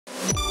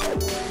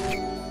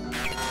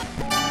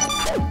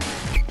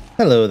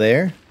Hello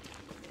there.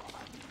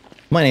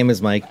 My name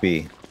is Mike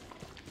B.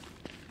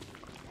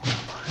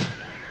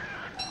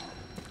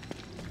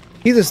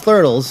 These are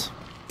Slurtles,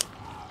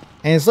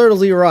 and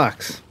Slurtles eat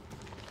rocks,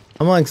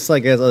 amongst, I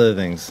guess, other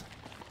things.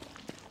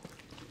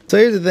 So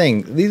here's the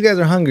thing, these guys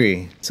are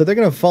hungry, so they're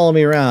gonna follow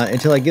me around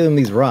until I give them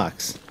these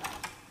rocks.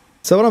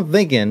 So what I'm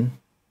thinking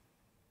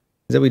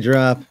is that we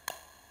drop,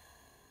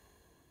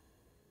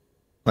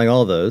 like,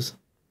 all those.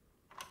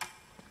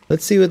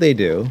 Let's see what they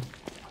do.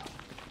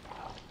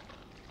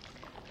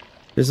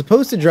 They're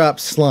supposed to drop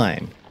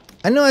slime.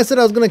 I know I said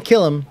I was gonna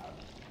kill them,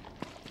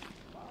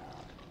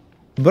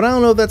 but I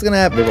don't know if that's gonna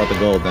happen. They brought the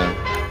gold now.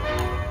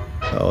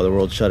 Oh, the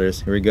world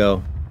shudders. Here we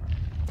go.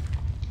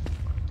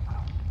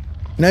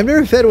 And I've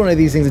never fed one of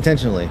these things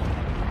intentionally.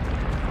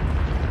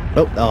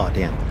 Oh,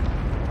 damn.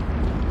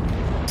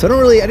 So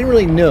I didn't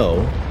really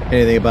know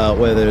anything about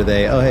whether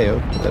they. Oh, hey,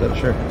 put that up,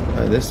 sure.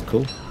 This,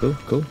 cool.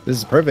 This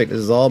is perfect. This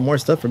is all more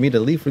stuff for me to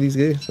leave for these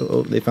guys.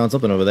 Oh, they found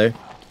something over there.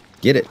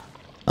 Get it.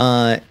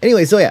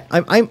 Anyway, so yeah,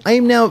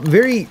 I'm now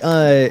very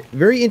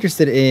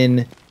interested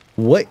in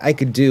what I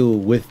could do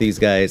with these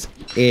guys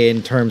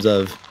in terms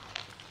of,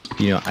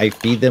 you know, I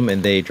feed them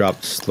and they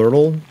drop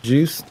Slurtle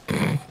juice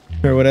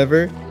or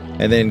whatever,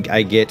 and then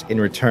I get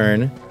in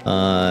return,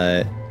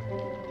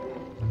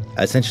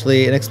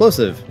 essentially an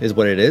explosive is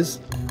what it is.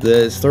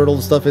 The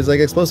Slurtle stuff is like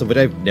explosive, which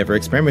I've never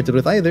experimented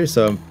with either,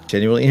 so I'm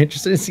genuinely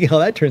interested to see how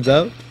that turns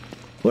out.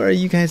 What are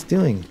you guys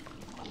doing?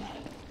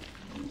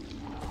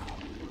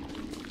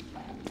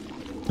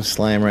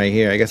 Slime right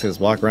here. I guess I just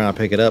walk around and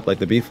pick it up like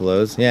the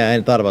beefaloes. Yeah, I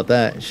hadn't thought about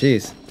that.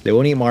 Jeez. They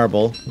won't eat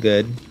marble.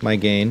 Good. My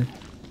gain.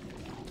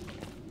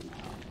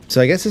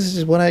 So I guess this is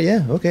just what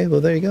yeah, okay, well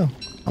there you go.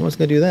 I'm just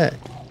gonna do that.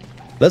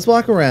 Let's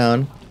walk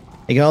around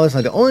and get all this.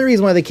 Like, the only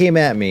reason why they came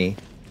at me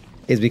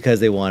is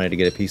because they wanted to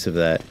get a piece of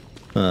that,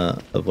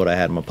 of what I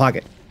had in my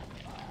pocket.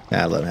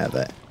 Nah, let them have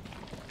that.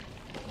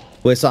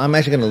 Wait, so I'm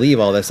actually gonna leave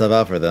all that stuff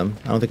out for them.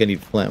 I don't think I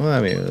need flint. Well, I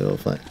mean, a little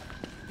flint.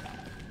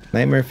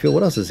 Nightmare fuel.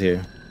 What else is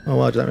here? Oh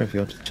wow, nightmare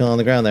fuel. Just chilling on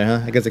the ground there,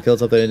 huh? I guess I killed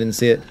something and I didn't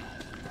see it.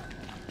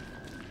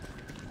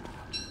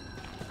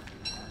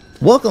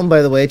 Welcome,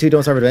 by the way, to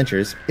Don't Starve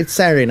Adventures. It's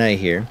Saturday night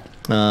here.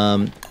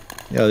 Oh,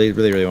 they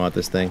really want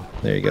this thing.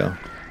 There you go.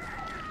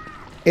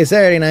 It's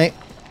Saturday night.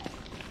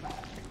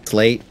 It's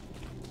late.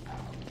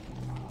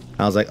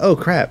 I was like, oh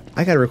crap,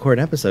 I gotta record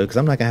an episode because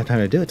I'm not gonna have time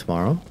to do it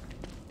tomorrow.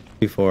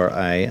 Before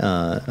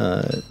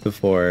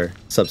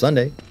Sub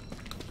Sunday.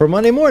 For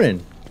Monday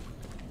morning.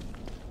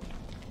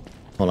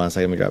 Hold on a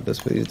second, let me drop this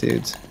for these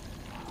dudes.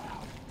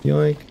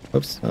 Yoink.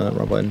 Oops,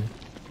 wrong button.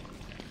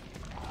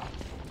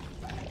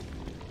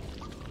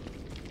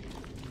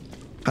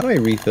 How do I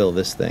refill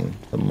this thing?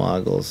 The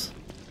moggles.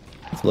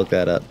 Let's look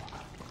that up.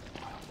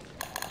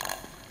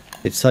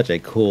 It's such a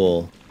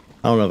cool...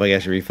 I don't know if I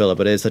should refill it,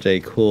 but it is such a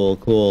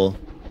cool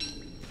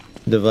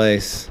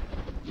device.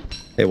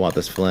 They want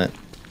this flint.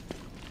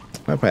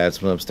 I probably have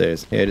some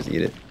upstairs. Yeah, just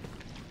eat it.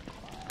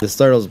 This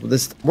startles...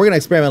 We're gonna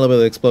experiment a little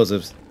bit with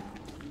explosives.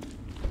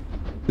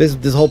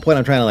 This whole point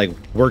I'm trying to like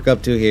work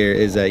up to here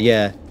is that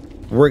yeah,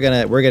 we're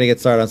gonna get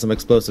started on some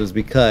explosives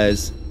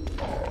because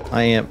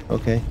I am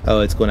okay. Oh,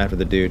 it's going after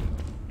the dude.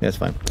 Yeah, that's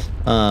fine.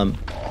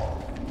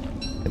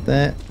 Get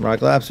that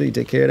rock lobster. You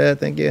take care of that.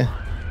 Thank you.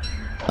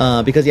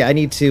 Because yeah, I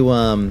need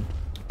to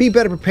be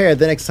better prepared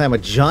the next time a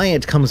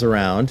giant comes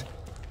around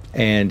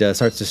and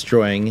starts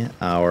destroying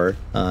our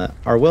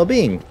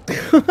well-being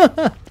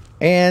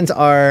and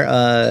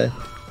our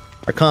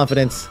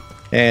confidence.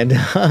 And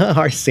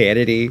our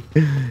sanity,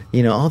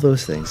 you know, all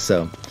those things.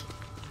 So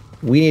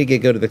we need to get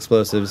good with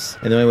explosives,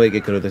 and the only way to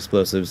get good with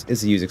explosives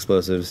is to use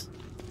explosives.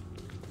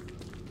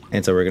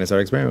 And so we're gonna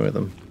start experimenting with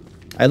them.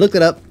 I looked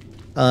it up.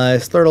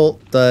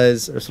 Slurtle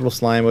does, or Slurtle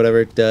slime,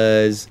 whatever,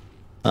 does.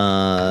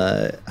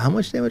 How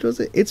much damage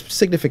was it? It's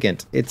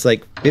significant. It's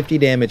like 50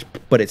 damage,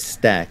 but it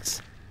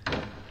stacks.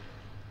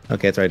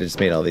 Okay, that's right. I just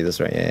made all these.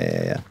 That's right.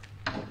 Yeah.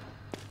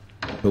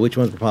 But which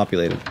ones were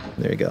populated?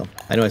 There you go.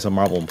 I know I saw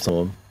marble in some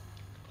of them.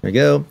 There we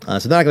go.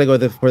 So they're not going to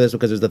go for this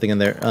because there's nothing in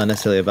there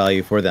necessarily of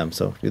value for them.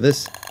 So do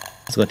this.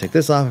 Let's go and take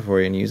this off before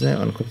we use that.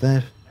 Unequip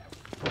that.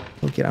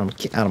 Oh, get out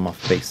of my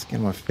face. Get out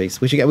of my face.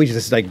 We should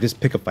just like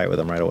just pick a fight with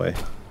them right away.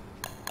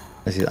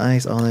 I see the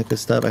ice, all that good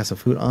stuff. I have some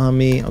food on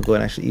me. I'll go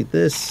ahead and actually eat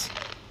this.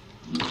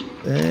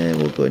 Then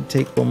we'll go ahead and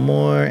take one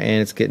more.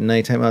 And it's getting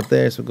nighttime out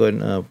there, so we'll go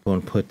ahead and go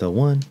and put the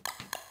one.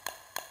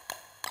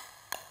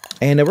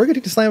 And we're going to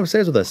take the slime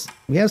upstairs with us.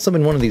 We have some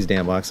in one of these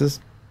damn boxes.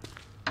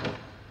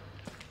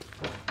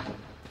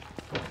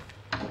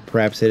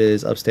 Perhaps it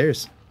is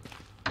upstairs.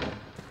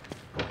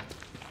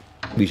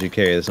 We should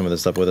carry some of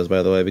this stuff with us,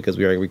 by the way, because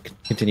we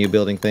continue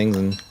building things,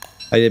 and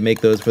I did make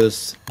those for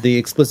the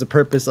explicit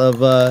purpose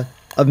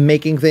of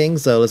making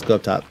things. So let's go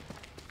up top.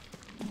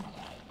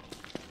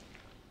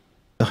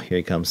 Oh, here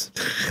he comes,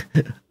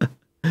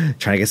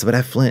 trying to get some of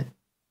that flint.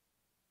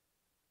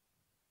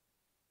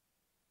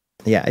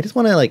 Yeah, I just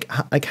want to like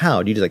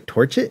how do you just like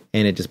torch it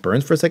and it just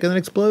burns for a second and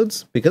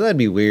explodes? Because that'd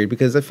be weird.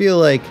 Because I feel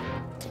like,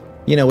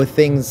 you know, with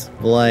things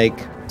like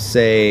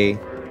say,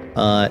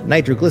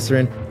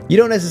 nitroglycerin, you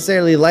don't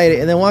necessarily light it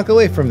and then walk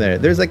away from there.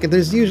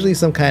 There's usually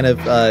some kind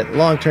of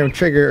long-term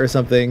trigger or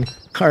something,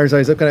 or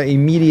sorry, some kind of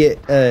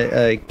immediate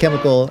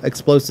chemical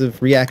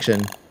explosive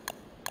reaction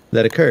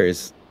that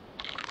occurs.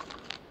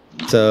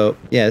 So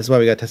yeah, this is why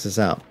we gotta test this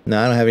out.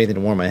 Now I don't have anything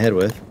to warm my head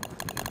with.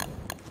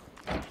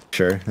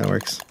 Sure, that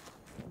works.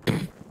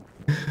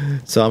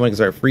 So I'm gonna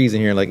start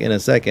freezing here like in a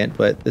second,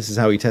 but this is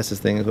how we test this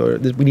thing.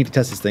 We need to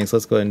test this thing, so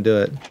let's go ahead and do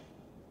it.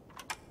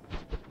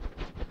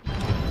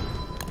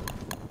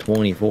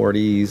 24 of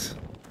these.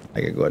 I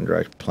could go ahead and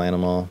direct plant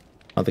them all.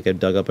 I don't think I've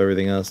dug up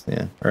everything else.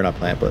 Yeah, or not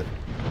plant, but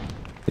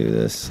do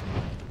this.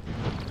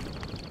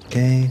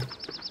 Okay.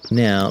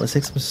 Now let's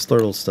take some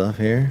slurtle stuff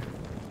here.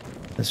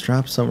 Let's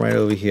drop some right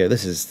over here.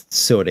 This is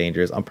so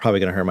dangerous. I'm probably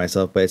gonna hurt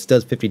myself, but it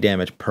does 50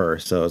 damage per.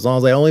 So as long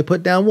as I only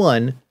put down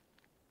one,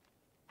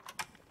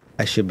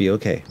 I should be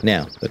okay.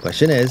 Now the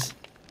question is,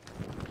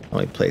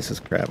 let me place this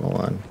crap. Hold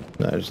on.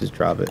 No, just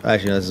drop it.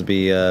 Actually, no, this will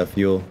be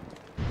fuel.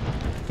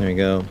 There we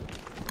go.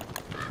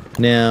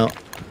 Now,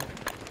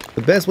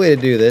 the best way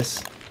to do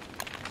this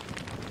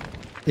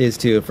is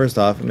to, first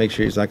off, make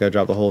sure it's not going to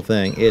drop the whole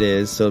thing. It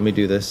is, so let me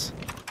do this.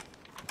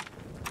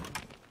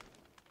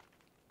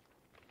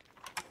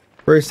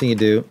 First thing you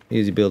do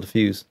is you build a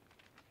fuse.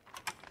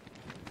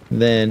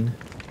 Then,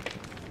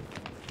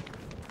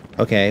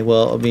 okay,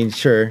 well, I mean,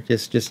 sure,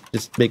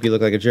 just make me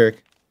look like a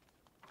jerk.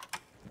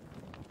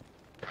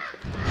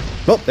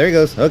 Oh, there he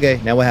goes.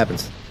 Okay, now what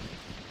happens?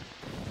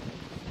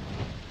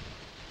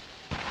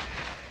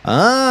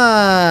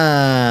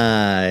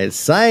 Ah, it's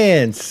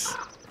science.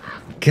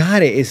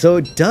 Got it. So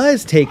it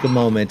does take a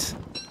moment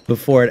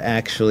before it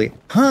actually...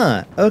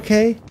 Huh,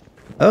 okay.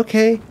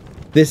 Okay.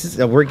 This is...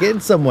 We're getting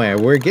somewhere.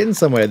 We're getting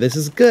somewhere. This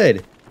is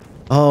good.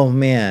 Oh,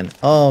 man.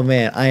 Oh,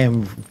 man. I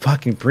am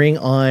fucking... Bring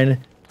on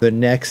the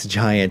next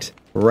giant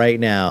right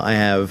now. I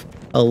have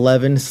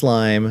 11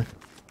 slime.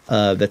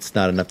 That's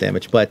not enough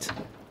damage, but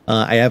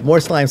I have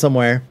more slime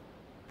somewhere.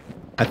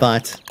 I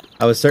thought.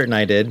 I was certain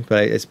I did, but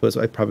I suppose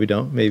I probably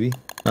don't, maybe.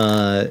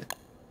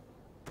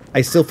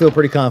 I still feel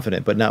pretty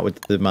confident, but not with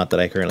the amount that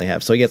I currently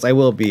have. So yes, I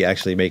will be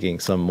actually making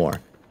some more.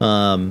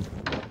 Damn,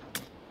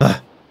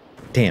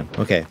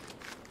 okay.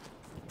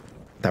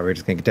 Thought we were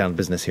just gonna get down to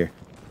business here.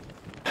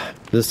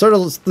 The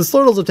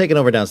slurtles have taken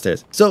over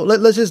downstairs. So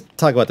let's just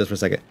talk about this for a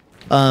second.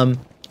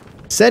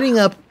 Setting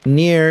up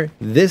near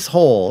this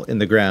hole in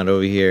the ground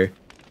over here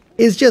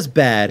is just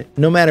bad,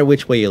 no matter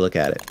which way you look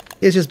at it.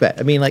 It's just bad.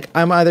 I mean, like,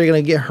 I'm either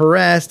gonna get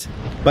harassed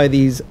by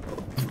these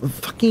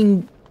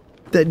fucking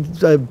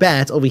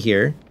bats over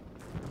here,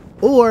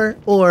 or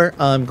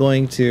I'm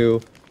going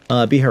to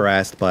be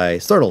harassed by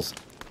slurtles.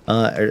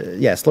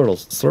 Yeah,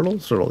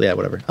 slurtle, yeah,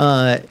 whatever.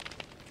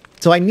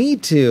 So I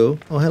need to...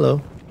 Oh,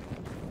 hello.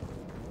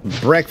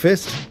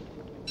 Breakfast.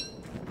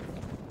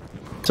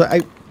 So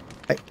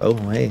oh,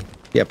 hey.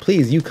 Yeah,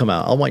 please, you come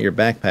out. I want your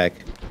backpack.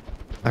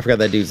 I forgot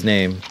that dude's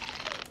name.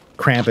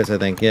 Krampus, I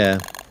think, yeah.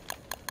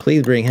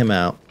 Please bring him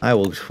out. I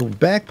will...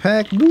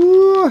 Backpack.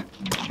 Woo!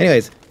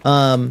 Anyways,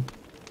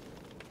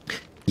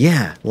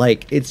 yeah,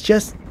 like, it's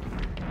just...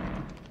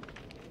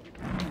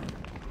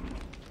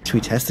 Should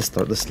we test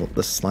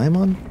the slime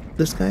on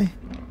this guy?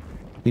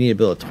 We need to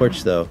build a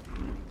torch, though.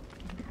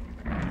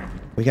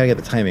 We gotta get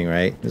the timing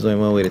right. There's only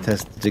one way to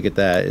get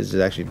that, is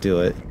to actually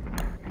do it.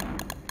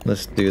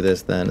 Let's do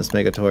this, then. Let's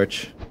make a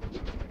torch.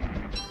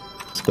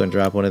 Let's go and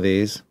drop one of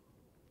these.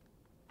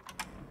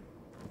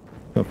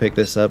 I'll pick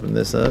this up and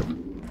this up.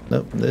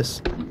 Nope,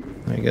 this.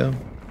 There you go.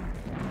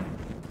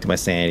 Get my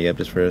sanity up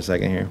just for a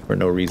second here, for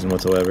no reason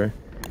whatsoever.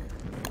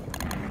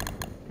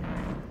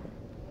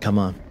 Come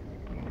on.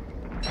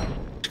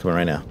 Come on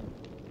right now.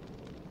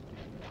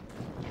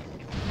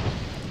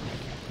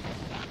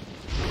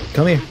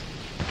 Come here.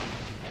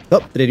 Oh,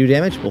 did I do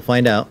damage? We'll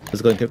find out.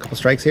 Let's go and get a couple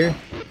strikes here.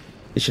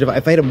 It should have.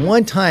 If I hit him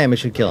one time, it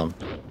should kill him.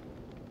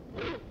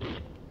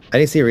 I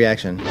didn't see a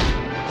reaction.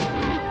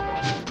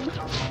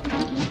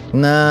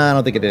 Nah, I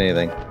don't think it did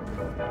anything.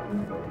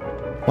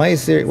 Why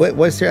is Siri?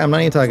 What's Siri? I'm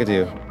not even talking to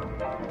you.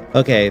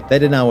 Okay, that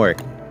did not work.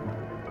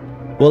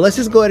 Well, let's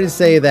just go ahead and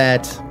say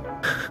that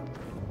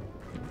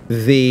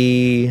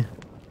damn,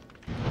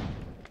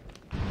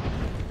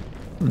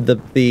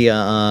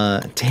 I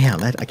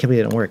can't believe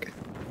it didn't work.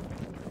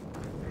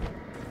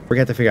 We're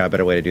gonna have to figure out a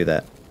better way to do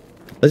that.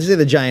 Let's just say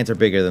the giants are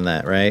bigger than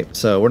that, right?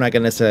 So we're not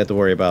gonna necessarily have to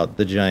worry about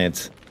the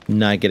giants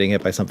not getting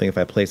hit by something if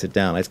I place it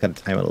down. I just gotta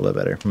time it a little bit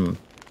better. I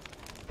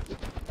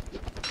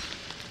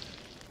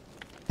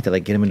have to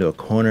like get him into a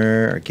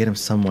corner or get him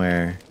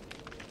somewhere,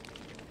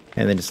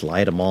 and then just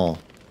light them all.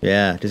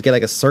 Yeah, just get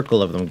like a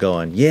circle of them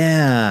going.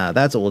 Yeah,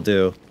 that's what we'll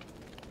do.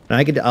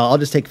 And I'll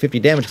just take 50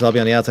 damage because I'll be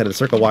on the outside of the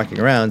circle walking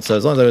around. So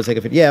as long as I don't take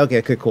a 50, yeah,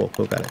 okay, cool,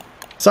 got it.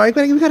 Sorry,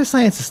 we gotta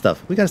science this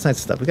stuff. We gotta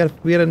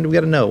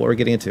know what we're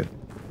getting into.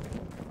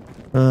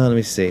 Let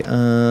me see.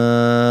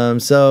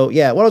 So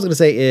yeah, what I was gonna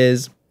say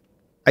is,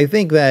 I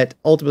think that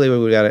ultimately what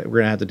we're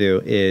gonna have to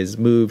do is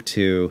move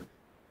to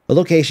a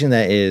location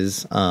that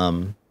is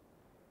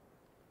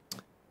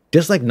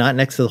just like not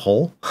next to the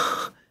hole,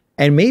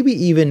 and maybe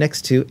even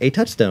next to a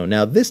touchstone.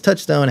 Now, this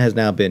touchstone has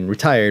now been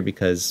retired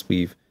because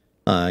we've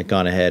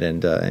gone ahead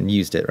and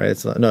used it, right?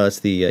 It's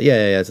the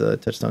it's a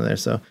touchstone there.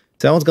 So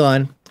that one's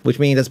gone, which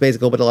means that's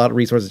basically but a lot of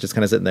resources just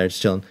kind of sitting there,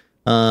 just chilling.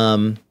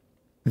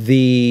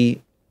 The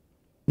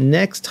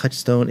next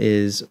touchstone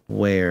is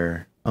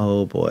where?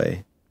 Oh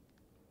boy.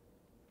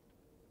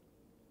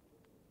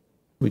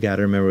 We got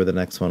to remember where the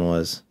next one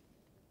was.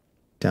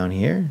 Down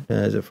here?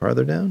 Is it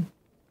farther down?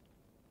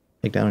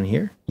 Like down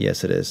here?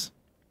 Yes, it is.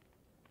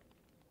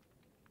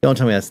 Don't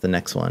tell me that's the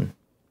next one.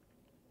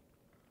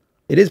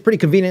 It is pretty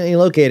conveniently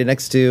located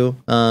next to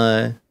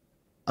a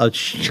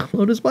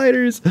load of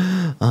spiders.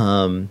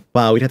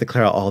 Wow, we'd have to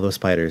clear out all those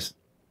spiders.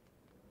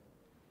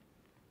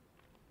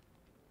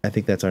 I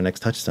think that's our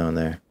next touchstone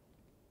there.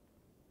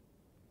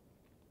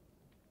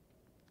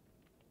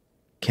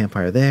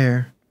 Campfire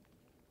there.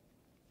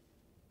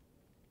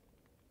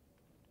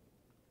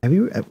 Have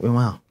you...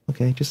 Wow.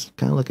 Okay, just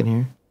kind of looking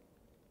here.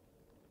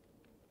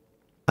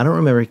 I don't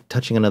remember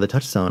touching another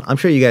touchstone. I'm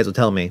sure you guys will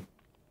tell me.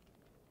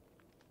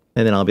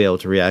 And then I'll be able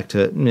to react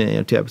to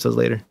it 2 episodes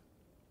later.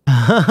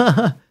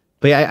 But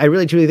yeah, I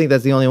really truly think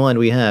that's the only one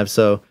we have.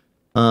 So,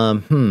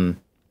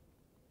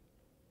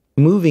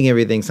 moving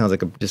everything sounds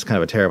like just kind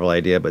of a terrible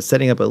idea. But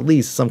setting up at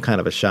least some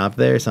kind of a shop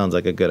there sounds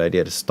like a good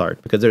idea to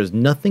start. Because there's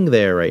nothing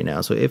there right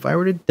now. So if I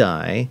were to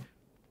die...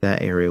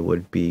 that area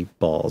would be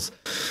balls.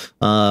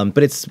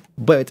 But it's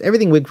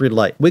everything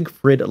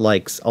Wigfrid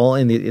likes all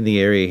in the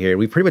area here.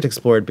 We've pretty much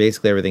explored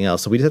basically everything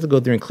else. So we just have to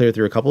go through and clear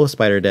through a couple of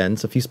spider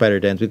dens, a few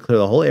spider dens. We clear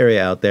the whole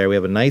area out there. We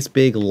have a nice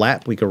big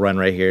lap we could run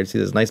right here. See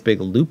this nice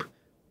big loop.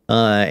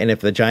 And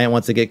if the giant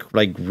wants to get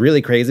like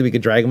really crazy, we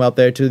could drag him out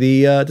there to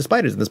the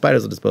spiders, and the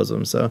spiders will dispose of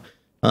them. So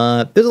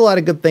there's a lot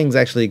of good things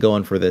actually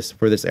going for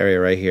this area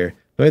right here.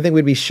 The only thing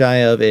we'd be shy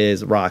of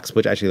is rocks,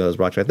 which actually those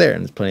rocks right there,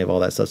 and there's plenty of all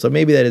that stuff. So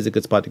maybe that is a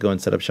good spot to go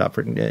and set up shop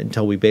for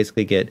until we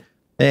basically get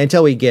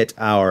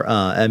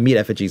our meat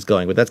effigies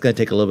going. But that's going to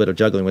take a little bit of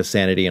juggling with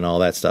sanity and all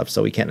that stuff,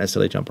 so we can't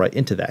necessarily jump right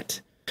into that.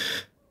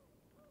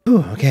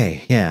 Ooh,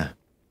 okay, yeah,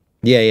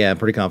 I'm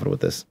pretty confident with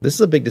this. This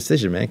is a big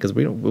decision, man, because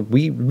we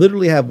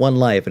literally have one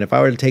life, and if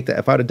I were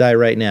to die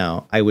right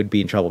now, I would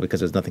be in trouble because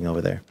there's nothing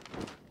over there.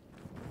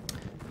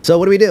 So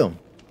what do?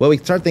 Well, we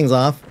start things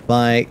off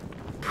by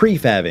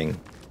prefabbing.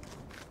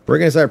 We're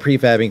going to start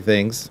prefabbing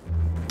things,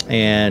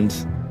 and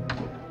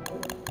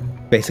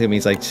basically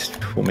means like,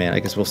 oh man, I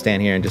guess we'll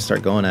stand here and just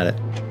start going at it.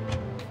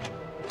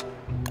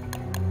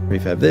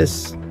 Prefab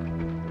this.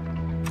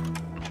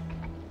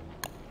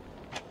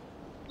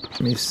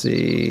 Let me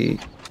see.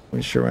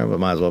 I'm sure I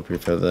might as well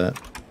prefab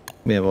that.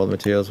 We have all the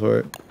materials for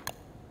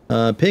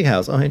it. Pig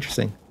house. Oh,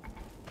 interesting.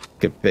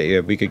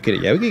 We could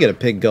get a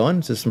pig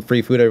going. Just some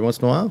free food every once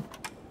in a while.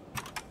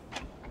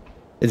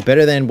 It's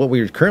better than what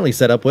we're currently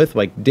set up with,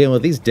 like dealing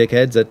with these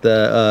dickheads at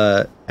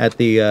the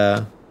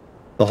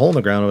hole in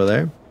the ground over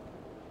there.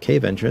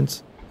 Cave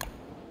entrance.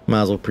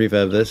 Might as well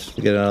prefab this to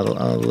get it out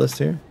of the list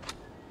here.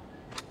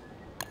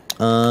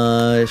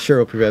 Sure,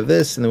 we'll prefab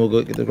this, and then we'll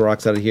go get the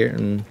rocks out of here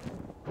and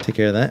take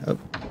care of that. Oh,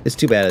 it's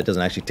too bad it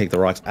doesn't actually take the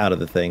rocks out of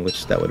the thing,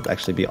 which that would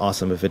actually be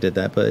awesome if it did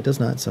that, but it does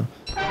not. So,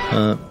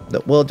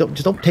 well,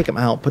 don't take them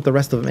out. Put the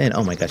rest of them in.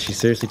 Oh my gosh, she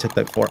seriously took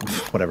that for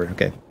whatever.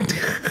 Okay.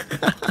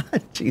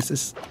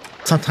 Jesus.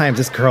 Sometimes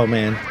this girl,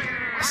 man,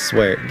 I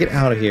swear, get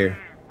out of here.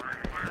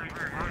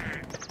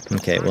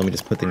 Okay, well, let me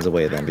just put things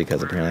away then,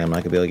 because apparently I'm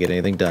not gonna be able to get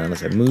anything done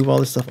unless I move all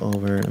this stuff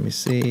over. Let me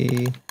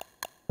see.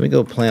 Let me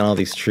go plant all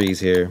these trees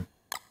here.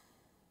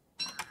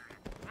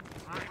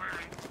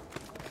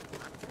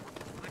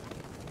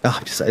 Oh,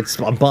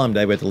 I'm bummed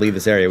I had to leave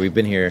this area. We've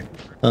been here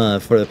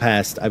for the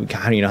past, I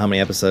don't even know how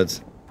many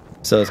episodes.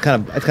 So it's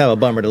kind of a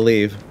bummer to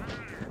leave.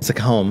 It's like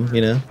home,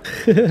 you know.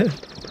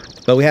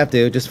 But we have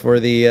to, just for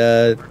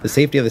the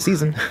safety of the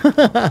season. We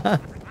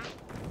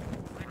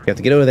have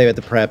to get over there at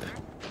the prep.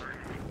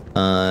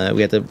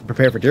 We have to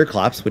prepare for deer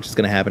clops, which is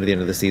going to happen at the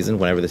end of the season,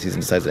 whenever the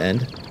season decides to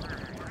end.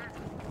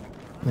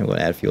 I'm going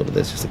to add fuel to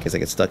this, just in case I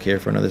get stuck here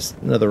for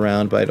another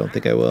round, but I don't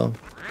think I will.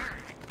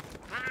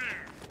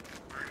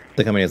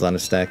 Look how many is on a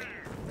stack.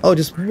 Oh,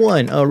 just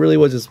one. Oh, it really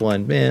was just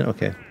one. Man,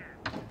 okay.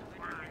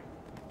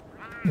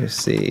 Let's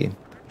see.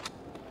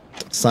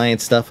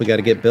 Science stuff we got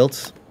to get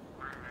built.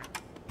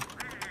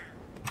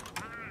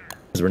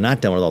 Because we're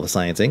not done with all the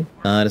sciencing.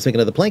 Let's make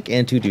another plank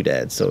and 2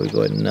 doodads. So we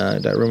go ahead and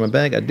did I ruin my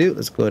bag? I do.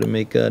 Let's go ahead and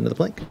make another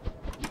plank.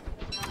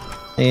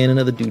 And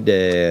another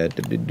doodad.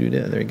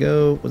 Doodad. There we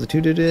go. Was it 2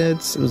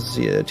 doodads? It was,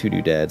 yeah, 2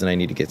 doodads. And I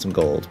need to get some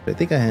gold. But I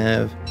think I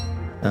have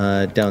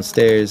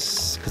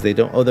downstairs, because they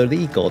don't... Oh, they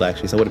eat gold,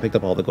 actually. So I would have picked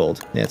up all the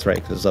gold. Yeah, that's right,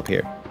 because it's up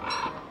here.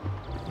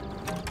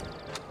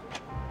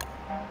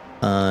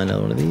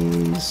 Another one of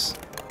these.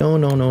 No,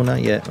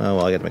 not yet. Oh,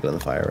 well, I gotta make another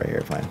fire right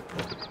here. Fine.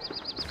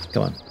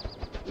 Come on.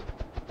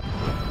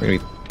 We're gonna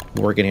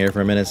be working here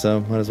for a minute, so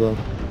might as well.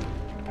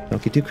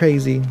 Don't get too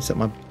crazy. Set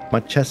my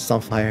chest's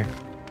on fire.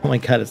 Oh my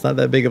god, it's not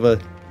that big of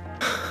a...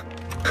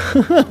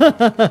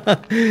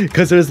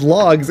 Because there's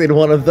logs in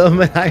one of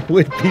them, and I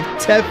would be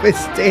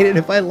devastated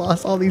if I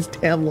lost all these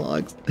damn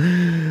logs.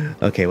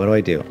 Okay, what do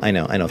I do? I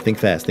know. Think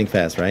fast,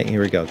 right?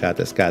 Here we go. Got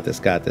this.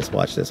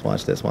 Watch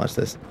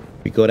this.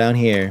 We go down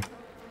here,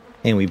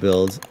 and we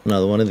build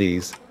another one of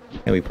these,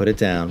 and we put it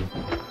down.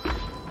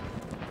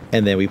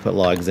 And then we put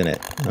logs in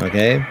it,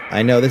 okay?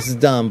 I know this is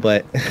dumb,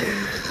 but...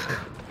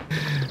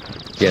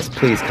 Yes,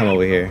 please come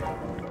over here.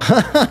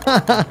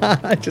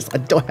 I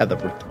don't have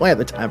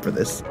the time for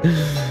this.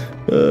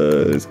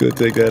 Let's go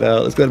take that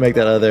out. Let's go and make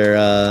that other,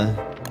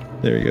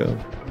 there we go.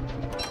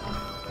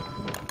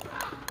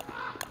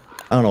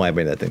 I don't know why I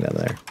made that thing down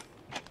there.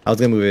 I was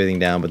gonna move everything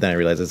down, but then I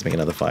realized let's make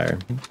another fire.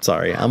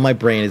 Sorry, my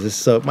brain is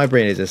just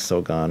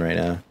so gone right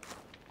now.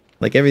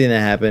 Like everything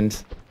that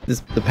happened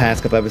the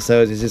past couple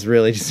episodes is just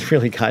really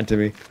gotten to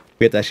me.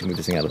 We have to actually move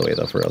this thing out of the way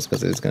though, for else,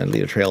 because it's gonna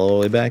lead a trail all the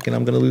way back, and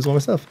I'm gonna lose all my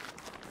stuff.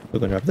 We're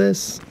gonna drop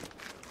this,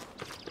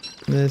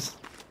 and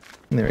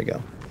there we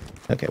go.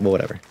 Okay, well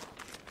whatever.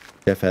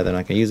 Jeff had, they're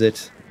not gonna use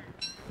it.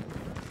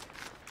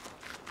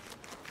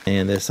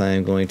 And this I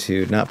am going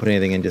to not put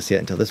anything in just yet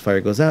until this fire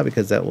goes out,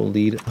 because that will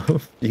lead a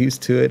fuse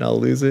to it and I'll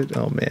lose it.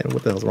 Oh man,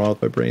 what the hell's wrong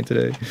with my brain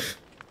today?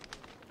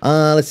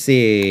 Let's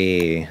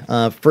see.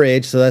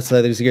 Fridge, so that's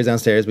there's gears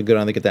downstairs. We go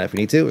down and get that if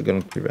we need to. We're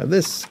gonna grab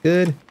this.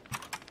 Good.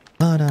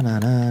 I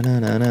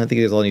think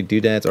these all need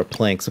doodads or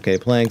planks. Okay,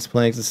 planks.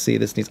 Let's see.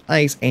 This needs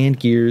ice and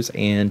gears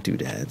and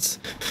doodads.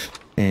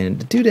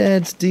 And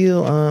doodads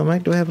deal.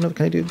 Do I have enough?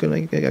 Can I do?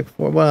 I got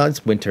 4. Well,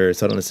 it's winter,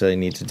 so I don't necessarily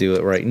need to do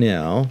it right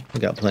now. I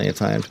got plenty of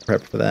time to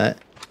prep for that.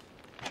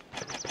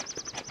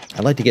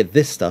 I'd like to get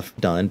this stuff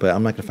done, but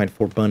I'm not gonna find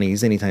 4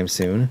 bunnies anytime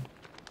soon.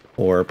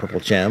 Or purple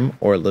gem,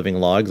 or living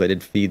logs. I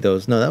did feed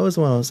those. No, that was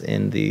when I was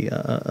in the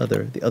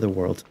other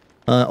world.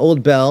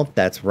 Old bell.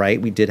 That's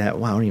right. We did have.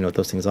 Wow, I don't even know what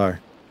those things are.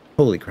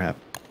 Holy crap.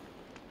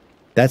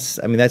 That's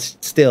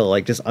still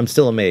like I'm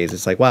still amazed.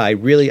 It's like, wow, I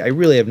really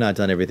have not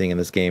done everything in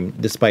this game,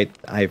 despite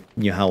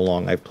how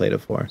long I've played it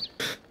for.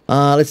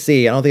 Let's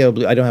see. I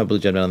don't have blue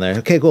gem down there.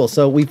 Okay, cool.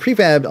 So we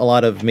prefabbed a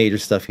lot of major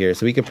stuff here,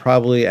 so we could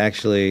probably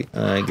actually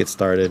get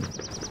started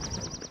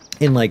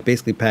in like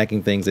basically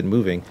packing things and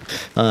moving.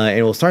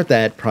 And we'll start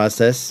that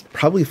process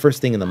probably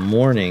first thing in the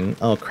morning.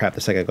 Oh crap,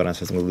 the second I go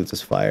downstairs I'm gonna lose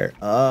this fire.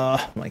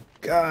 Oh my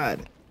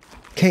god.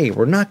 Okay,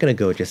 we're not gonna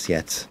go just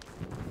yet.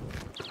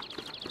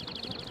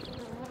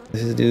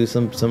 Let's just do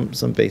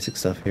some basic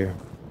stuff here.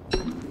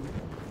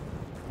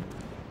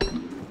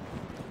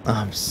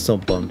 I'm so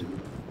bummed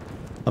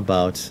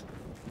about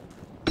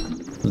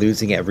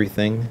losing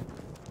everything.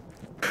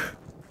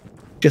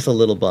 Just a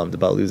little bummed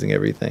about losing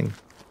everything.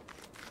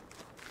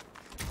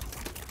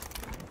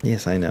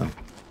 Yes, I know.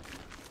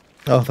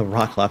 Oh, the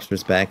rock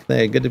lobster's back.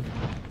 Hey, good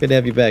to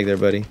have you back there,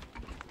 buddy.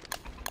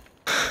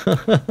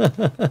 Go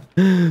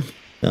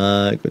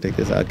take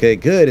this out. Okay,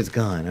 good, it's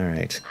gone.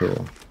 Alright,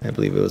 cool. I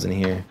believe it was in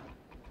here.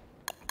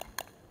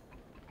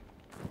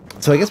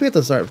 So I guess we have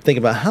to start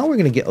thinking about how we're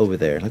gonna get over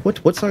there. Like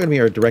what's not gonna be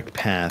our direct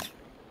path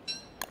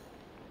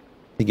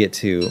to get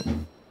to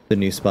the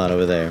new spot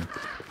over there.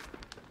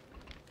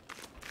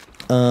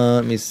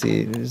 Let me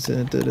see.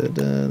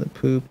 The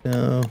poop,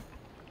 no.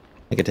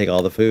 I can take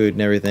all the food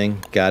and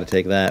everything. Gotta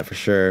take that for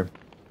sure.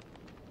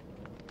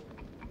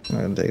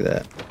 I'm gonna take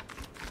that.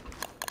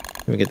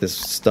 Let me get this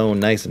stone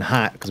nice and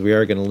hot, because we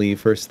are gonna leave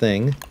first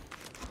thing.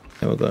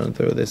 And we'll go and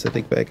throw this, I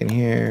think, back in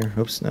here.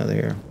 Oops, no,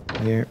 there.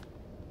 Here.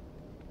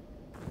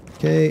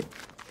 Okay.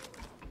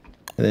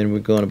 And then we're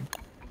gonna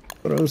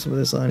throw some of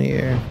this on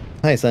here.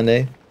 Hi,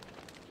 Sunday.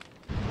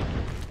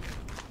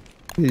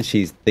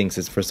 She thinks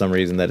it's for some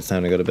reason that it's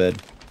time to go to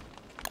bed.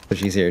 But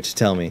she's here to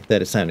tell me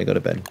that it's time to go to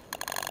bed.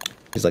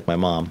 She's like my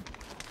mom.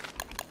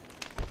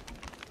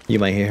 You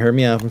might hear her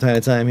meow from time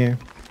to time here.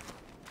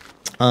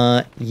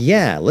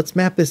 Yeah, let's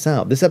map this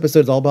out. This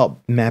episode is all about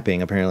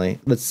mapping, apparently.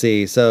 Let's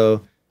see.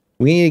 So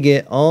we need to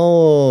get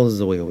all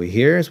the way over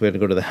here. So we have to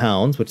go to the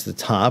hounds, which is the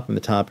top, and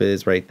the top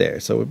is right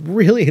there. So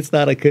really, it's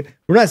not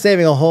we're not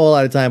saving a whole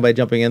lot of time by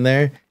jumping in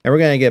there, and we're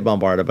gonna get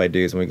bombarded by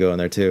dudes when we go in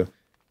there too.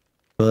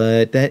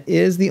 But that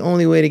is the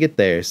only way to get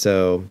there.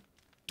 So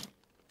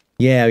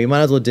yeah, we might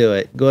as well do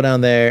it. Go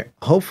down there.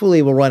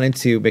 Hopefully we'll run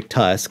into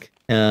McTusk,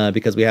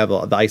 because we have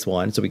the ice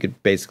one, so we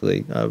could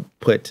basically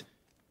put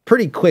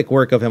pretty quick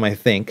work of him, I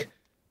think.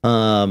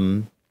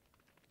 Him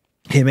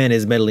and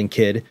his meddling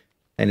kid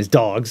and his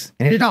dogs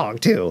and his dog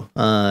too.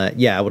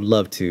 Yeah, I would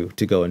love to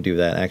go and do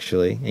that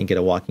actually and get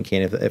a walking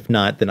cane. If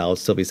not, then I'll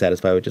still be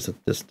satisfied with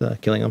just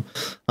killing him.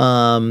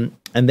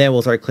 And then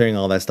we'll start clearing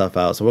all that stuff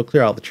out. So we'll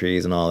clear out the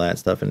trees and all that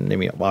stuff. And I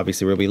mean,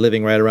 obviously we'll be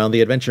living right around the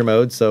adventure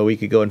mode, so we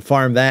could go and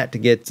farm that to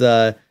get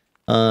the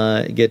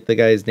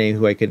guy's name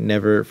who I could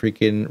never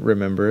freaking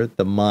remember,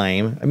 the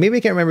mime. Maybe I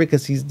can't remember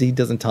because he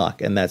doesn't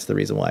talk, and that's the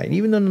reason why. And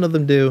even though none of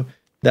them do,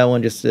 that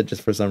one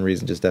just for some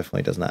reason just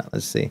definitely does not.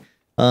 Let's see.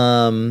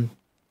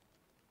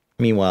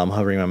 Meanwhile, I'm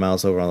hovering my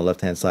mouse over on the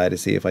left hand side to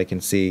see if I can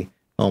see.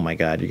 Oh my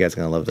god, you guys are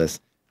gonna love this.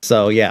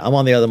 So yeah, I'm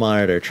on the other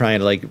monitor trying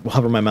to like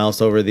hover my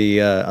mouse over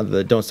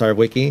the Don't Starve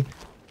wiki,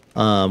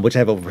 which I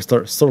have over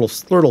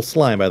Slurtle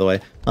Slime, by the way.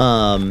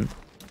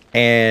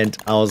 And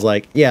I was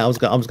like, yeah, I'm just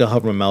gonna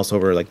hover my mouse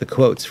over like the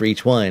quotes for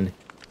each one,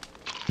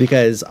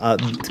 because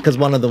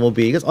one of them will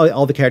be, because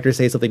all the characters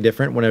say something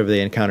different whenever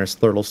they encounter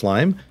Slurtle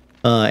Slime,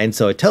 and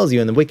so it tells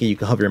you in the wiki you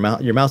can hover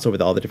your mouse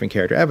over all the different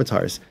character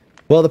avatars.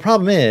 Well, the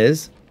problem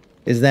is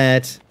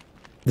that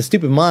the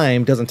stupid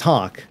mime doesn't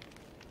talk,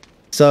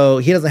 so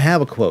he doesn't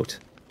have a quote.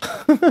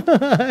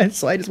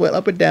 So I just went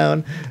up and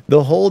down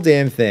the whole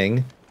damn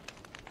thing,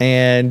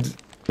 and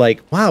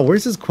like, wow,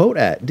 where's his quote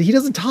at? He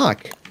doesn't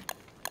talk.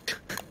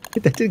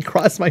 That didn't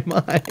cross my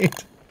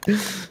mind.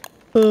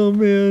 Oh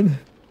man.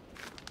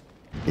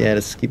 Yeah,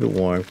 just keep it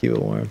warm. Keep it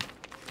warm.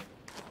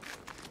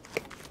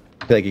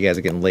 I feel like you guys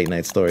are getting late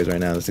night stories right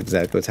now. That's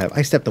exactly what's happening.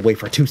 I stepped away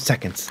for 2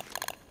 seconds.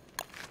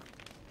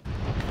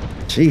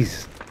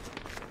 Jeez.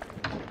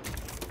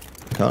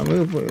 Can't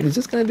move. Is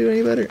this gonna do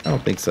any better? I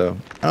don't think so.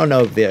 I don't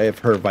know if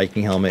her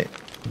Viking helmet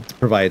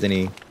provides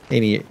any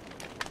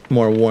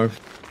more warmth.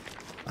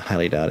 I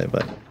highly doubt it,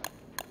 but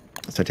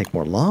so I take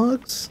more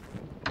logs.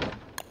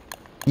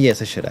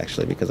 Yes, I should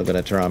actually, because I'm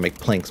gonna try and make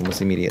planks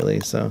almost immediately.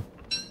 So,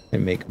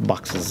 and make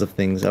boxes of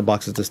things,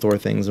 boxes to store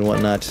things and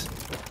whatnot.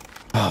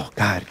 Oh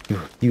God,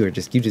 you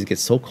just get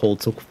so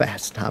cold so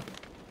fast. Stop.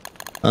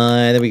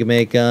 And then we can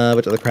make a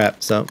bunch of other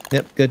crap. So,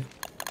 yep, good.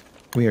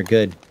 We are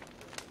good.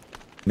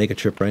 Make a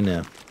trip right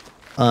now.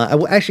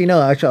 Actually,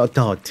 no. Actually,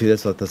 oh, dude,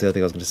 that's the other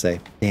thing I was going to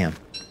say. Damn. I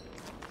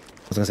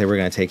was going to say we're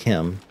going to take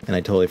him, and I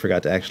totally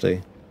forgot to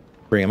actually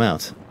bring him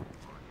out.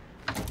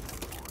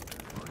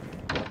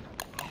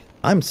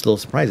 I'm still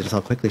surprised at just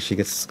how quickly she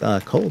gets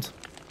cold,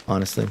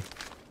 honestly.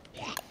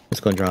 Let's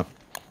go and drop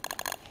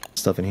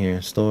stuff in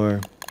here.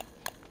 Store.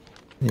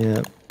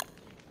 Yep.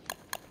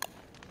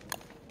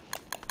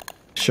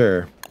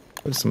 Sure.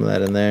 Put some of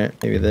that in there.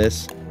 Maybe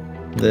this.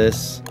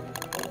 This.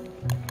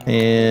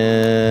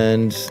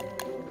 And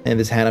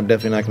this hat I'm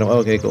definitely not gonna. Oh,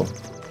 okay, cool.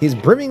 He's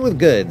brimming with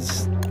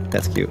goods.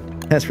 That's cute.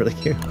 That's really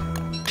cute.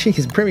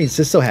 He's brimming. He's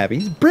just so happy.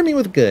 He's brimming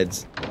with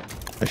goods.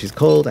 Oh, she's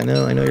cold. I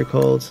know you're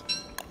cold.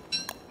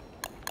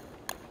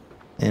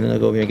 And then I'll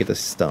go over here and get this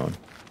stone.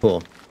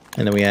 Cool.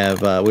 And then we have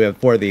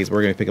 4 of these.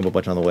 We're gonna pick up a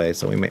bunch on the way,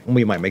 so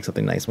we might make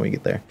something nice when we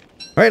get there.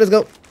 All right, let's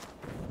go.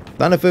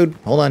 Found the food.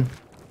 Hold on.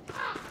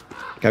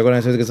 Gotta go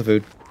downstairs to get some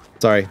food.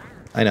 Sorry.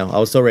 I know. I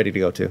was so ready to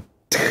go too.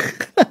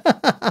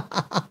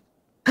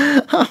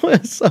 I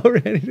was so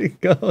ready to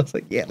go. I was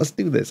like, yeah, let's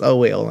do this. Oh,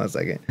 wait, hold on a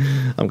second.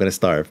 I'm going to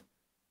starve.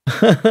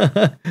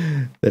 That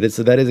is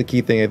a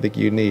key thing I think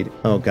you need.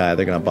 Oh, God,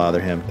 they're going to bother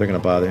him. They're going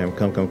to bother him.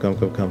 Come.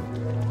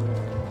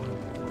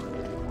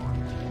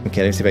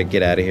 Okay, let me see if I can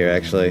get out of here,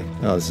 actually.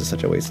 Oh, this is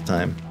such a waste of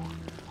time.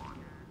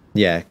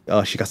 Yeah.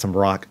 Oh, she got some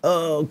rock.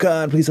 Oh,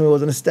 God, please tell me it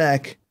wasn't a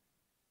stack.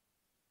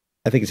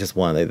 I think it's just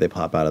one. They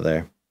pop out of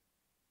there.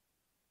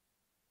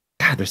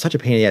 God, they're such a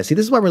pain in the ass. See,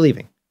 this is why we're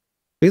leaving.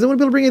 Because I wouldn't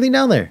be able to bring anything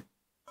down there.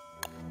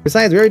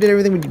 Besides, we already did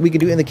everything we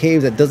could do in the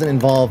caves that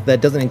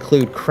doesn't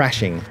include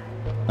crashing,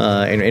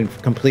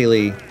 and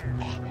completely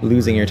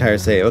losing your entire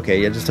save. Okay,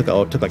 yeah, it just took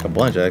like a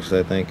bunch, actually,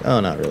 I think. Oh,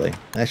 not really.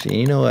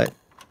 Actually, you know what?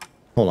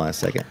 Hold on a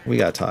second. We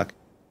gotta talk.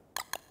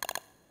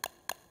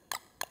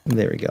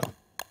 There we go.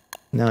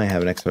 Now I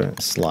have an extra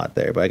slot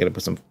there, but I gotta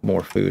put some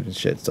more food and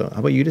shit. So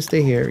how about you just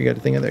stay here? You got a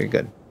thing in there? You're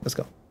good. Let's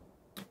go.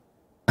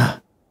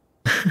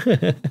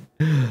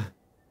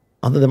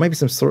 Although there might be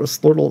some sort of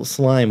Slurtle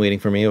Slime waiting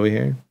for me over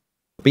here.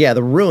 But yeah,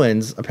 the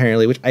ruins,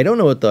 apparently, which I don't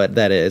know what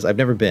that is. I've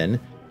never been.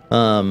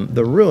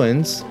 The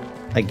ruins,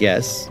 I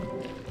guess.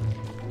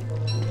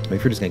 Maybe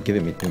if you're just going to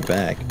give me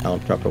back, I'll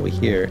drop it over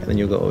here, and then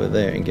you'll go over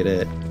there and get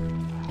it.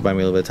 Buy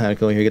me a little bit of time to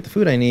go in here and get the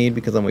food I need,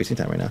 because I'm wasting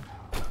time right now.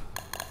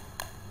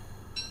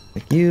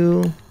 Thank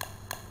you.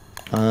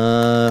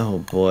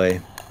 Oh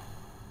boy.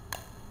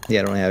 Yeah,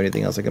 I don't have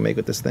anything else I can make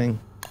with this thing.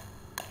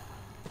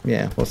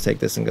 Yeah, let's take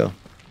this and go.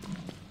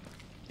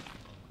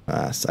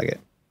 Ah, suck it.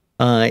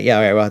 Yeah,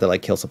 alright, we'll have to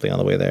like kill something on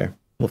the way there.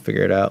 We'll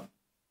figure it out.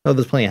 Oh,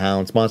 there's plenty of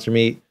hounds, monster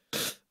meat.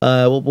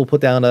 We'll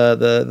put down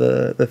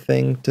the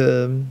thing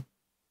to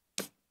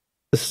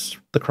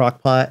the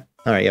crock pot.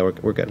 Alright, yeah,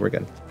 we're good.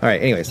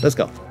 Alright, anyways, let's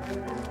go.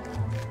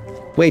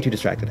 Way too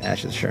distracted.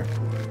 Ashes, sure.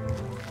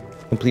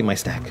 Complete my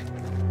stack.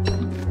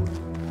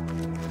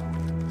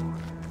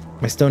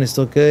 My stone is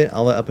still good.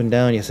 All that up and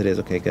down. Yes, it is.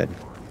 Okay, good.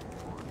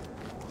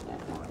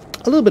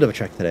 A little bit of a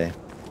trek today.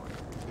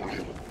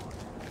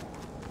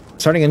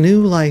 Starting a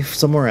new life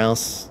somewhere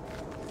else.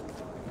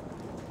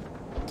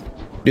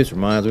 This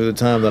reminds me of the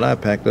time that I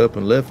packed up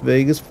and left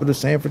Vegas for the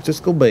San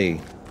Francisco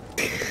Bay.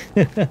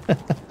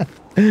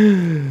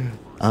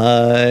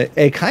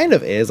 It kind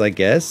of is, I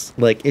guess.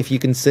 Like, if you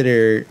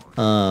consider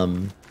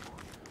that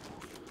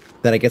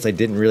I guess I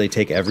didn't really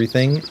take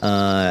everything,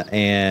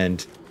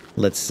 and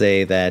let's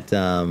say that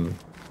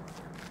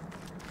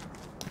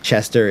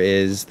Chester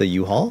is the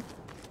U-Haul.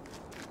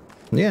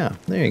 Yeah,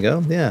 there you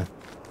go. Yeah.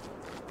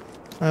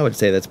 I would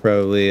say that's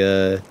probably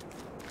a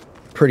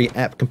pretty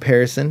apt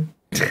comparison.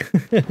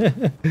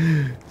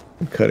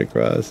 Cut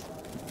across.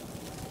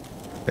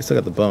 I still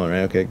got the bone,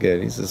 right? Okay,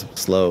 good. He's just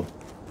slow.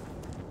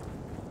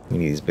 We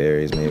need these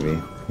berries,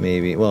 maybe.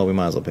 Maybe. Well, we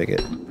might as well pick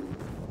it.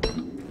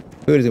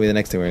 Food is gonna be the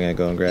next thing we're gonna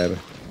go and grab.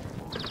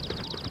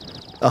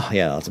 Oh,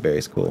 yeah, lots of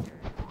berries. Cool.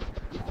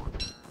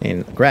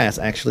 And grass,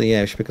 actually,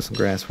 yeah, we should pick up some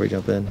grass before we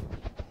jump in.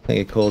 Gonna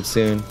get cold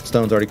soon.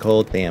 Stone's already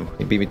cold. Damn,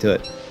 you beat me to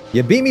it.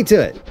 You beat me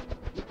to it!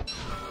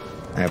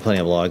 I have plenty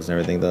of logs and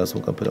everything, though, so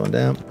we'll go put one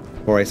down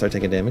before I start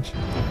taking damage.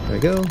 There we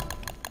go.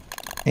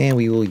 And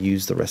we will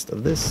use the rest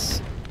of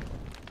this.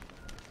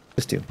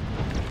 Just two.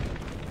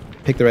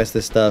 Pick the rest of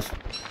this stuff.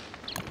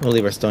 We'll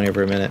leave our stone here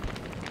for a minute.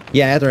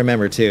 Yeah, I have to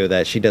remember, too,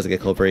 that she doesn't get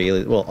cold very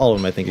easily. Well, all of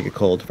them, I think, get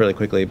cold fairly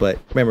quickly, but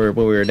remember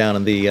when we were down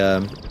in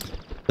the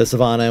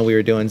savannah, we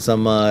were doing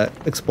some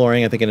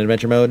exploring, I think, in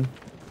adventure mode.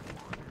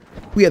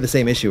 We had the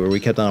same issue where we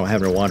kept on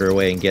having to wander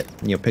away and get,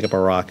 pick up a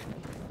rock.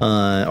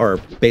 Or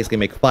basically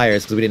make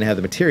fires because we didn't have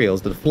the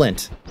materials, the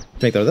flint,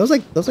 to make those. That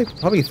was like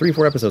probably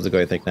 3-4 episodes ago,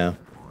 I think now.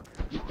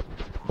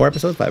 4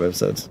 episodes? 5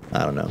 episodes?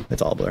 I don't know.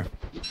 It's all blur.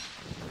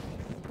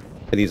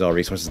 But these are all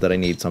resources that I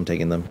need, so I'm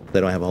taking them.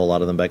 They don't have a whole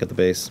lot of them back at the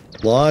base.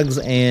 Logs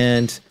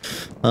and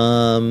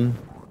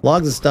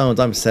stones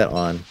I'm set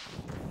on.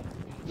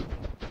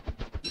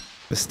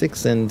 The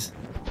sticks and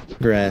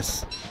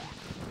grass,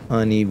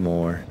 I need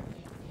more.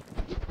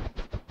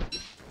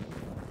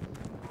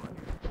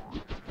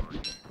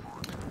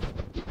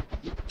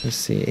 Let's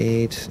see,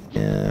 8.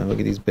 Yeah, look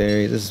at these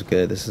berries. This is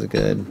good. This is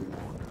good.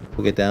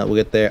 We'll get down. We'll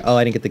get there. Oh,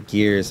 I didn't get the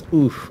gears.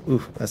 Oof,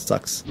 oof. That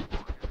sucks.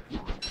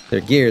 There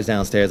are gears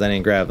downstairs. I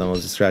didn't grab them. I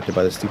was distracted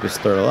by the stupid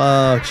turtle.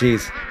 Oh,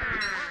 jeez.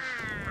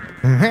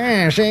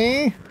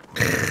 See?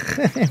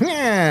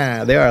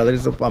 Yeah, they are. They're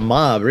just a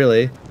mob,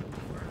 really.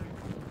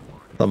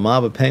 A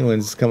mob of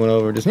penguins coming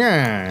over. Just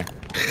yeah.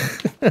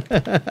 What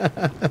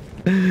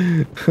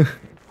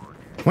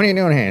are you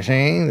doing here,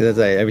 Shane? That's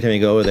like every time you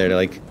go over there,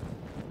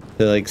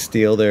 to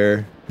steal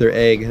their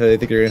egg. They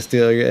think you're gonna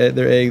steal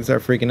their eggs.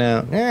 Start freaking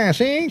out. Yeah,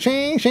 she,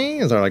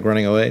 and start like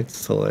running away.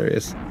 It's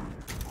hilarious.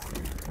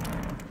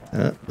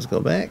 Let's go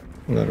back.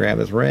 I'm gonna grab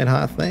this red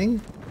hot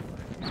thing.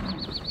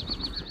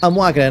 I'm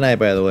walking at night,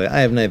 by the way. I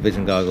have night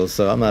vision goggles,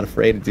 so I'm not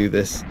afraid to do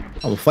this.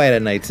 I'm gonna fight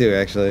at night too.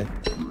 Actually,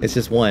 it's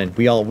just one.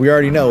 We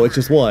already know it's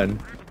just one.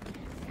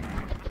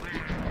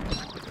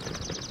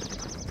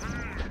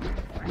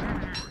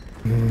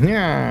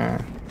 Yeah.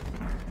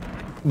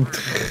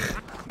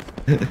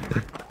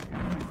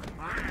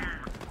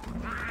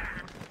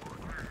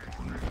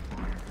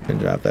 Gonna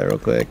drop that real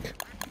quick.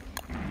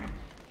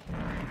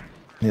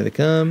 Here they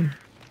come.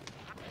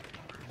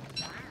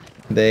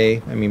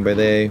 I mean by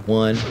they,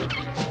 one.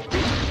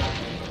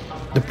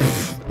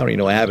 I don't even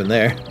know what happened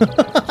there.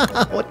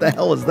 What the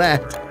hell was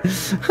that?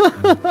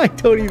 I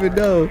don't even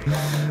know.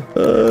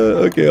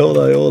 Okay, hold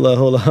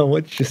on.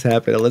 What just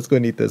happened? Let's go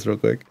and eat this real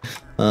quick.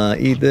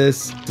 Eat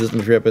this.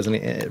 Doesn't free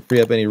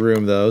up any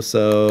room though.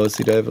 So let's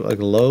see, do I have like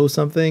a low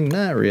something?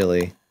 Not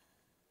really.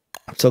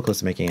 I'm so close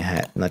to making a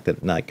hat. Not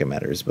that it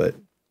matters, but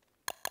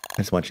I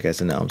just want you guys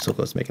to know I'm so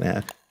close to making a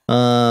hat.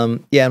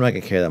 Yeah, I'm not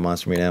gonna carry that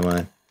monster meat, am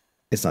I?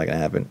 It's not gonna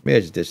happen. Maybe I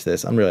just ditch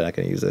this. I'm really not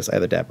gonna use this. I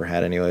have the dapper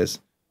hat anyways.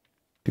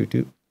 Toot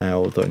toot. I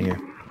will throw it in here.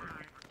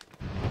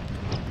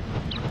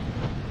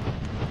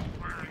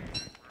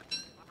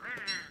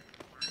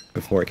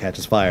 Before it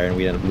catches fire and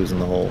we end up losing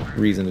the whole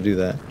reason to do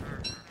that.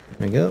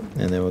 There we go.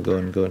 And then we'll go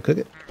and cook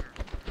it.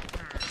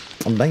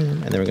 Bang.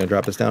 And then we're gonna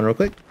drop this down real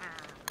quick.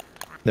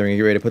 Then we're gonna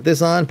get ready to put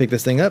this on, pick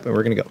this thing up, and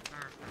we're gonna go.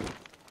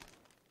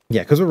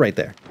 Yeah, because we're right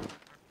there.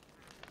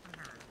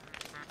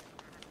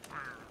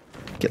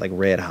 Get like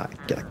red hot.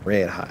 Get like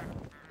red hot.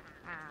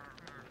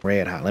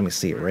 Red hot. Let me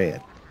see it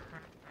red.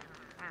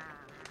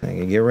 I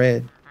can get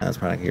red. No, it's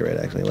probably not gonna get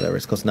red actually. Whatever.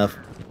 It's close enough.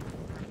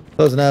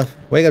 Close enough.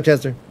 Wake up,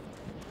 Chester.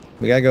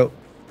 We gotta go.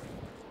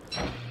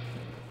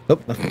 Oh.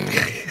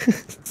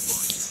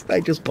 I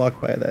just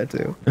walked by that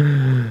too.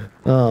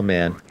 Oh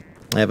man.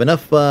 I have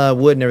enough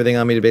wood and everything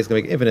on me to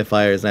basically make infinite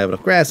fires, and I have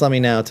enough grass on me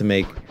now to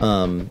make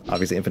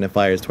obviously infinite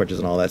fires, torches,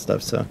 and all that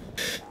stuff. So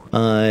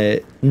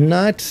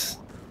not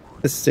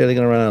necessarily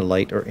gonna run out of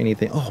light or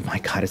anything. Oh my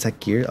god, is that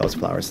gear? Oh, it's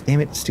flowers.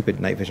 Damn it, stupid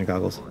night vision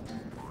goggles.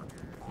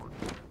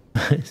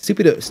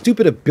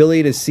 Stupid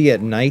ability to see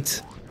at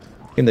night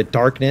in the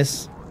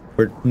darkness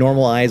where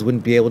normal eyes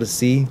wouldn't be able to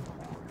see.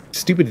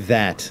 Stupid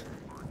that.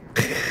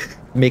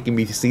 Making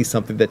me see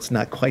something that's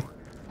not quite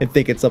and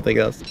think it's something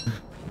else.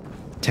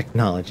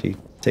 Technology.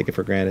 Take it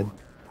for granted.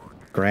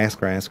 Grass,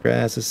 grass,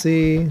 grass. Let's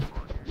see.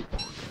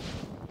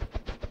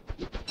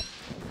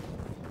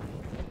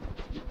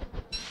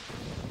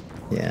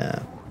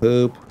 Yeah.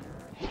 Poop.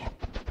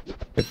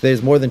 If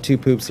there's more than 2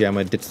 poops here, I'm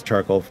going to ditch the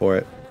charcoal for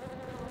it.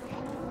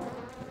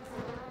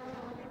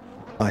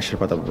 Oh, I should have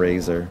brought the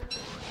razor.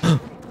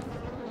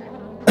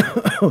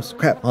 Oh,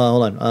 crap.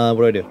 Hold on.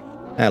 What do I do?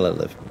 I let it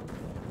live.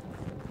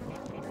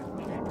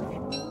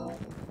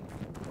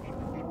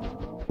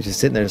 He's just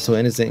sitting there so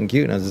innocent and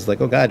cute, and I was just like,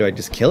 oh god, do I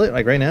just kill it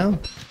like right now?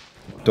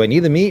 Do I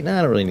need the meat? Nah,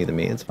 I don't really need the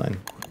meat. It's fine.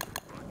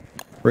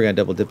 We're gonna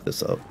double dip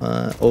this up.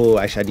 Oh,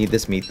 actually, I need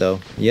this meat though.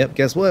 Yep.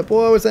 Guess what?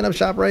 Boy, we're setting up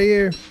shop right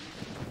here.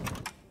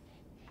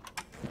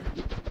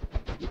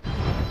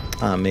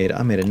 I made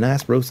a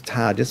nice roast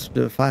tie just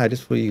for fire,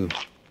 just for you.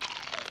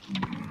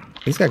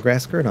 He's got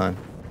grass skirt on.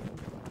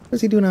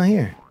 What's he doing out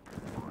here?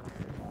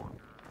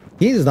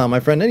 He's not my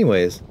friend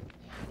anyways.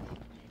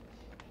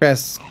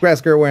 Grass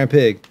skirt wearing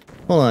pig.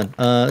 Hold on.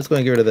 Let's go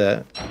and get rid of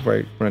that before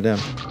I run it down.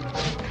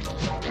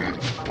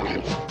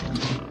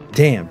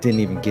 Damn, didn't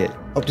even get.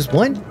 Oh, just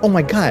one? Oh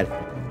my god.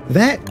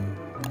 That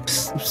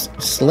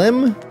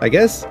slim, I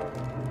guess.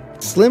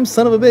 Slim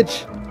son of a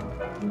bitch.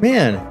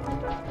 Man.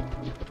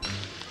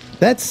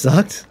 That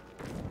sucked.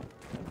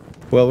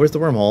 Well, where's the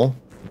wormhole?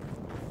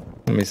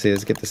 Let me see.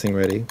 Let's get this thing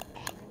ready.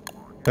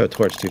 I have a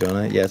torch too, don't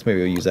I? Yes, maybe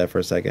we'll use that for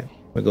a second.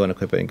 We'll go and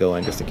equip it and go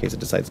in just in case it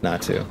decides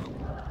not to.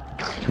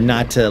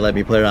 Not to let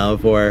me play around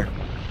before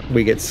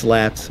we get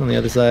slapped on the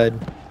other side.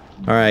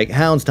 Alright,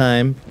 hound's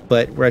time,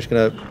 but we're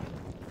actually gonna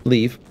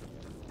leave.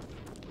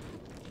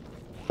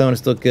 Phone is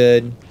still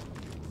good.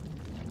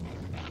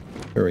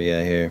 Where are we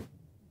at here?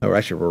 Oh,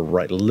 actually,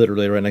 we're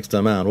literally right next to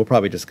the mound. We'll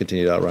probably just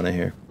continue to outrun it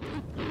here.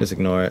 Just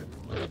ignore it.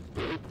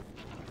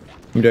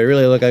 Do I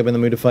really look like I'm in the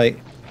mood to fight?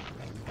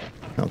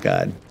 Oh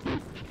god.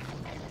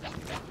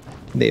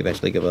 They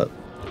eventually give up.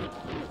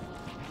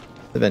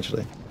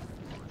 Eventually.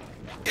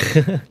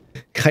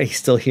 God, he's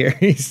still here.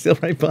 He's still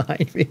right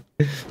behind me.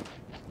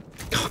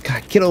 Oh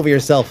god, get over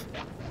yourself.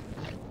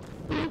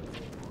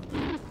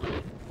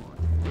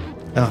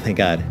 Oh, thank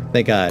god.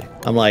 Thank god.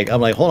 I'm like,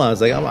 hold on. I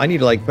was like, I need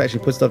to like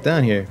actually put stuff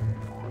down here.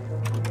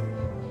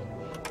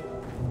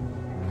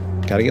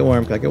 Gotta get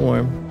warm, gotta get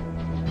warm.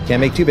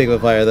 Can't make too big of a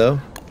fire though,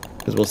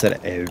 because we'll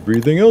set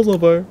everything else on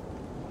fire.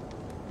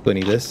 Don't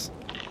need this.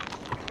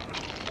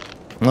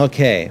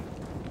 Okay.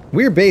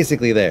 We're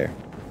basically there.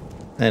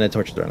 And a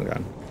torch is thrown on the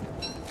ground.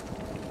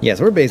 Yeah,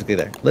 so we're basically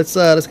there. Let's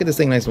get this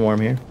thing nice and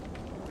warm here.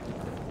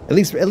 At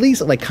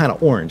least like kind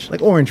of orange,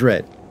 like orange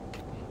red.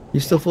 You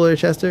still full of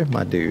Chester?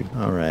 My dude.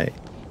 All right.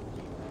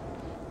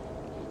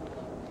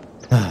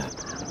 Do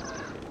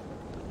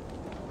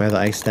I have the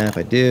ice staff?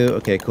 I do.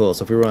 Okay, cool.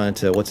 So if we run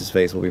into what's his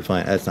face, we'll be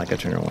fine. That's not gonna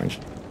turn orange.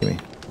 Give me.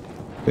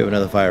 We have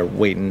another fire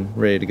waiting,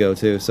 ready to go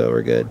too, so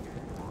we're good.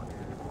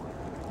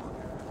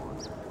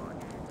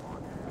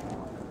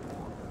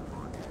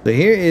 So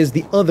here is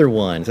the other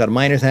one. It's got a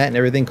miner's hat and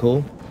everything.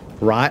 Cool.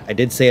 Rot. I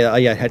did say. Oh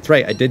yeah, that's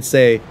right. I did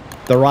say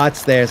the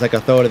rot's there, so I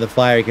can throw it in the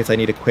fire in case I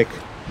need a quick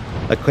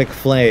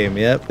flame.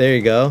 Yep. There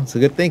you go.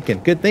 So good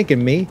thinking. Good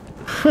thinking, me.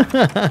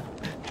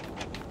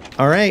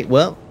 All right.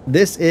 Well,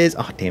 this is.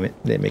 Oh damn it!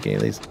 Didn't make any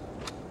of these.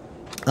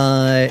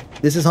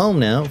 This is home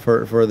now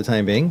for the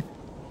time being.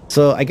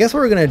 So I guess what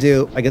we're gonna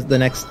do, I guess the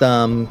next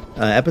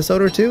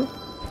episode or two,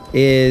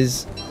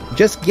 is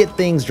just get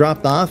things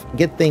dropped off,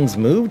 get things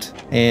moved,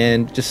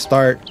 and just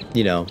start,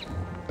 you know,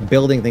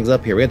 building things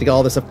up here. We have to get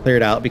all this stuff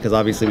cleared out because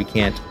obviously we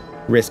can't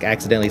risk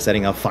accidentally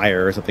setting a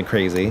fire or something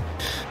crazy,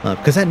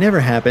 because that never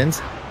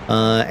happens.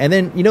 And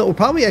then, you know, we'll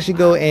probably actually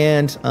go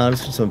and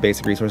just some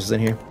basic resources in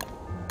here.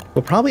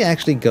 We'll probably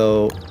actually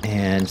go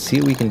and see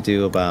what we can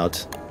do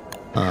about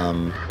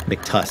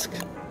McTusk.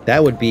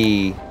 That would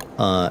be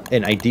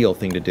an ideal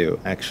thing to do,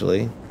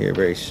 actually. Here,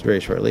 very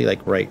shortly,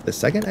 like right this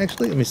second.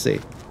 Actually, let me see.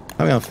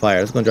 How are we on fire?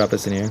 Let's go and drop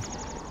this in here.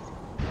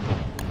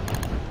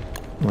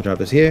 We'll drop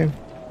this here.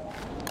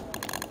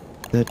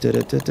 Good. We get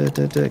a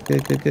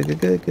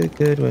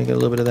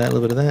little bit of that, a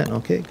little bit of that.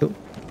 Okay, cool.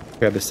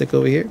 Grab the stick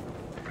over here.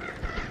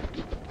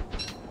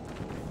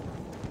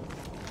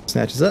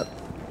 Snatches up.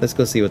 Let's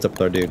go see what's up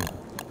with our dude.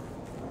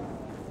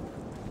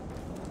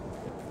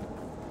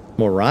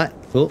 More rot.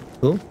 Cool,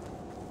 cool.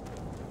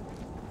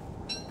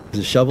 There's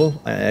a shovel.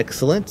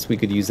 Excellent. We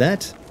could use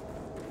that.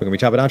 We're gonna be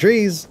chopping down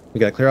trees. We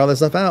gotta clear all this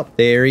stuff out.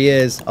 There he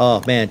is.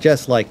 Oh man,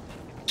 just like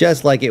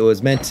it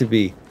was meant to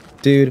be.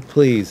 Dude,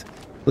 please.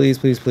 Please,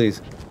 please, please.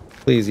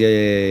 Please,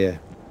 yeah.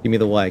 Give me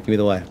the Y, give me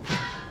the Y.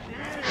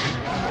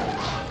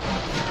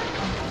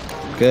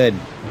 Good.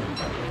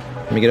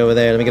 Let me get over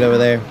there, let me get over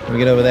there, let me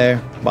get over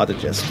there. About to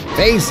just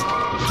face!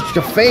 Just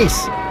your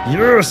face!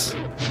 Yes!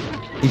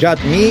 He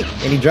dropped meat,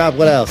 and he dropped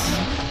what else?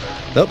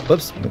 Oh,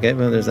 whoops. Okay,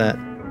 well, there's that.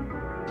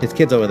 His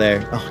kid's over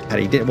there. Oh, God,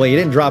 he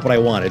didn't drop what I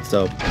wanted,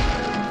 so.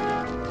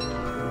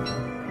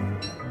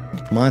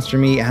 Monster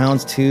meat,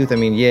 hound's tooth, I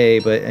mean, yay,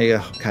 but,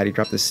 oh, God, he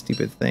dropped this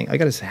stupid thing. I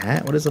got his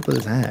hat? What is up with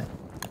his hat?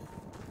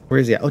 Where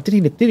is he at? Oh, did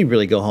he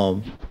really go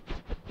home?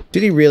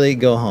 Did he really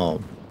go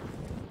home?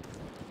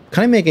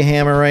 Can I make a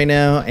hammer right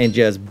now and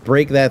just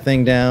break that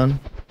thing down?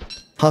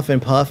 Huff and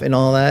puff and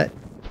all that?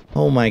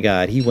 Oh my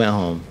God, he went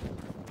home.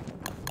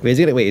 Wait,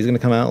 he's gonna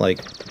come out like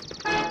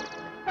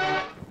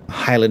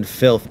Highland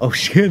filth. Oh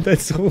shit,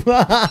 that's so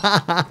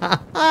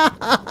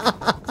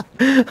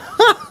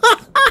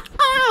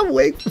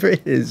wait for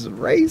his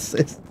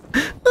racist.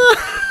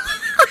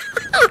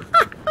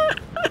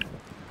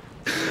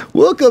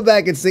 We'll come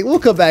back and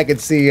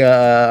see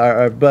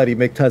our buddy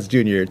McTusk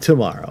Jr.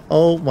 tomorrow.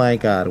 Oh my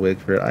God,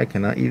 Wigford, I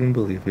cannot even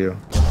believe you.